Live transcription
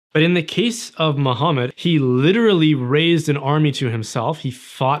But in the case of Muhammad, he literally raised an army to himself. He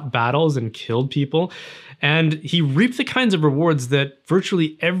fought battles and killed people, and he reaped the kinds of rewards that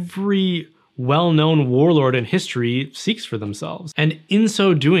virtually every well-known warlord in history seeks for themselves. And in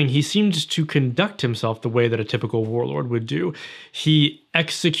so doing, he seemed to conduct himself the way that a typical warlord would do. He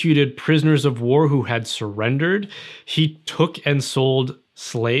executed prisoners of war who had surrendered. He took and sold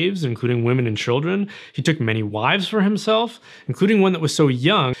slaves, including women and children. He took many wives for himself, including one that was so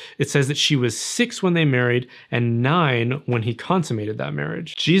young, it says that she was 6 when they married and 9 when he consummated that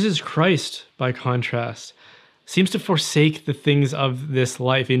marriage. Jesus Christ, by contrast, seems to forsake the things of this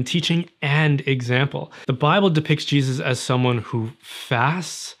life in teaching and example. The Bible depicts Jesus as someone who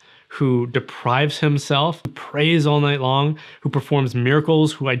fasts, who deprives himself, who prays all night long, who performs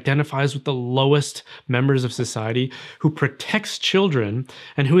miracles, who identifies with the lowest members of society, who protects children,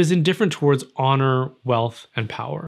 and who is indifferent towards honor, wealth, and power.